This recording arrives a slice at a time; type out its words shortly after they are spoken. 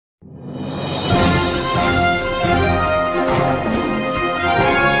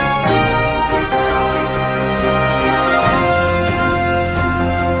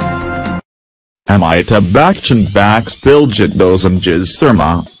Amitabh Bachchan backs Diljit Dosanjh's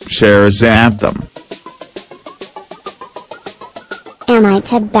Soorma, shares anthem.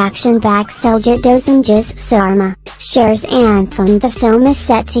 Amitabh Bachchan backs Diljit Dosanjh's Soorma, shares anthem. The film is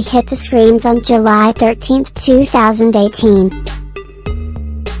set to hit the screens on July 13, 2018.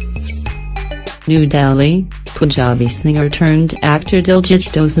 New Delhi, Punjabi singer-turned-actor Diljit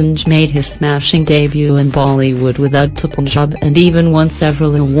Dosanjh made his smashing debut in Bollywood with Ode to Punjab and even won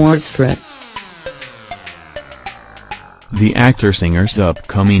several awards for it. The actor-singer's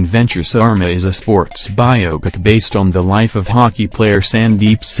upcoming venture Soorma is a sports biopic based on the life of hockey player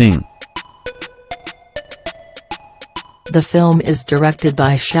Sandeep Singh. The film is directed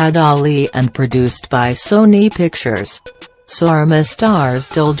by Shad Ali and produced by Sony Pictures. Soorma stars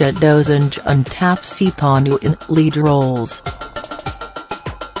Diljit Dosanjh and Taapsee Pannu in lead roles.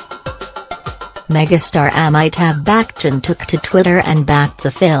 Megastar Amitabh Bachchan took to Twitter and backed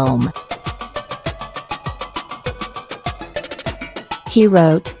the film. He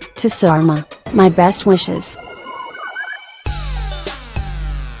wrote, "To Soorma, my best wishes.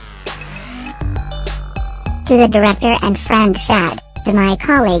 To the director and friend Shad, to my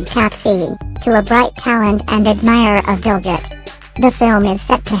colleague Taapsee, to a bright talent and admirer of Diljit. The film is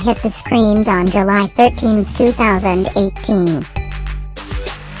set to hit the screens on July 13, 2018.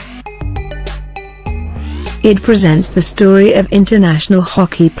 It presents the story of international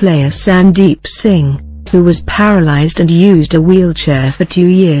hockey player Sandeep Singh, who was paralyzed and used a wheelchair for 2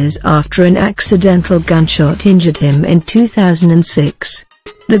 years after an accidental gunshot injured him in 2006.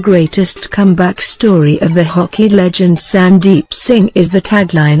 The greatest comeback story of the hockey legend Sandeep Singh is the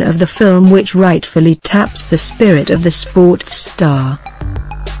tagline of the film, which rightfully taps the spirit of the sports star.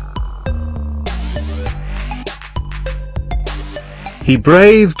 He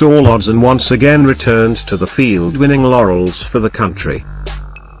braved all odds and once again returned to the field, winning laurels for the country.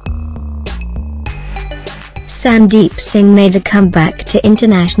 Sandeep Singh made a comeback to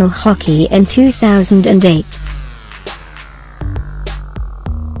international hockey in 2008.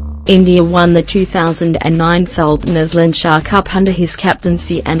 India won the 2009 Sultan Shah Cup under his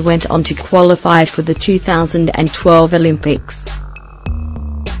captaincy and went on to qualify for the 2012 Olympics.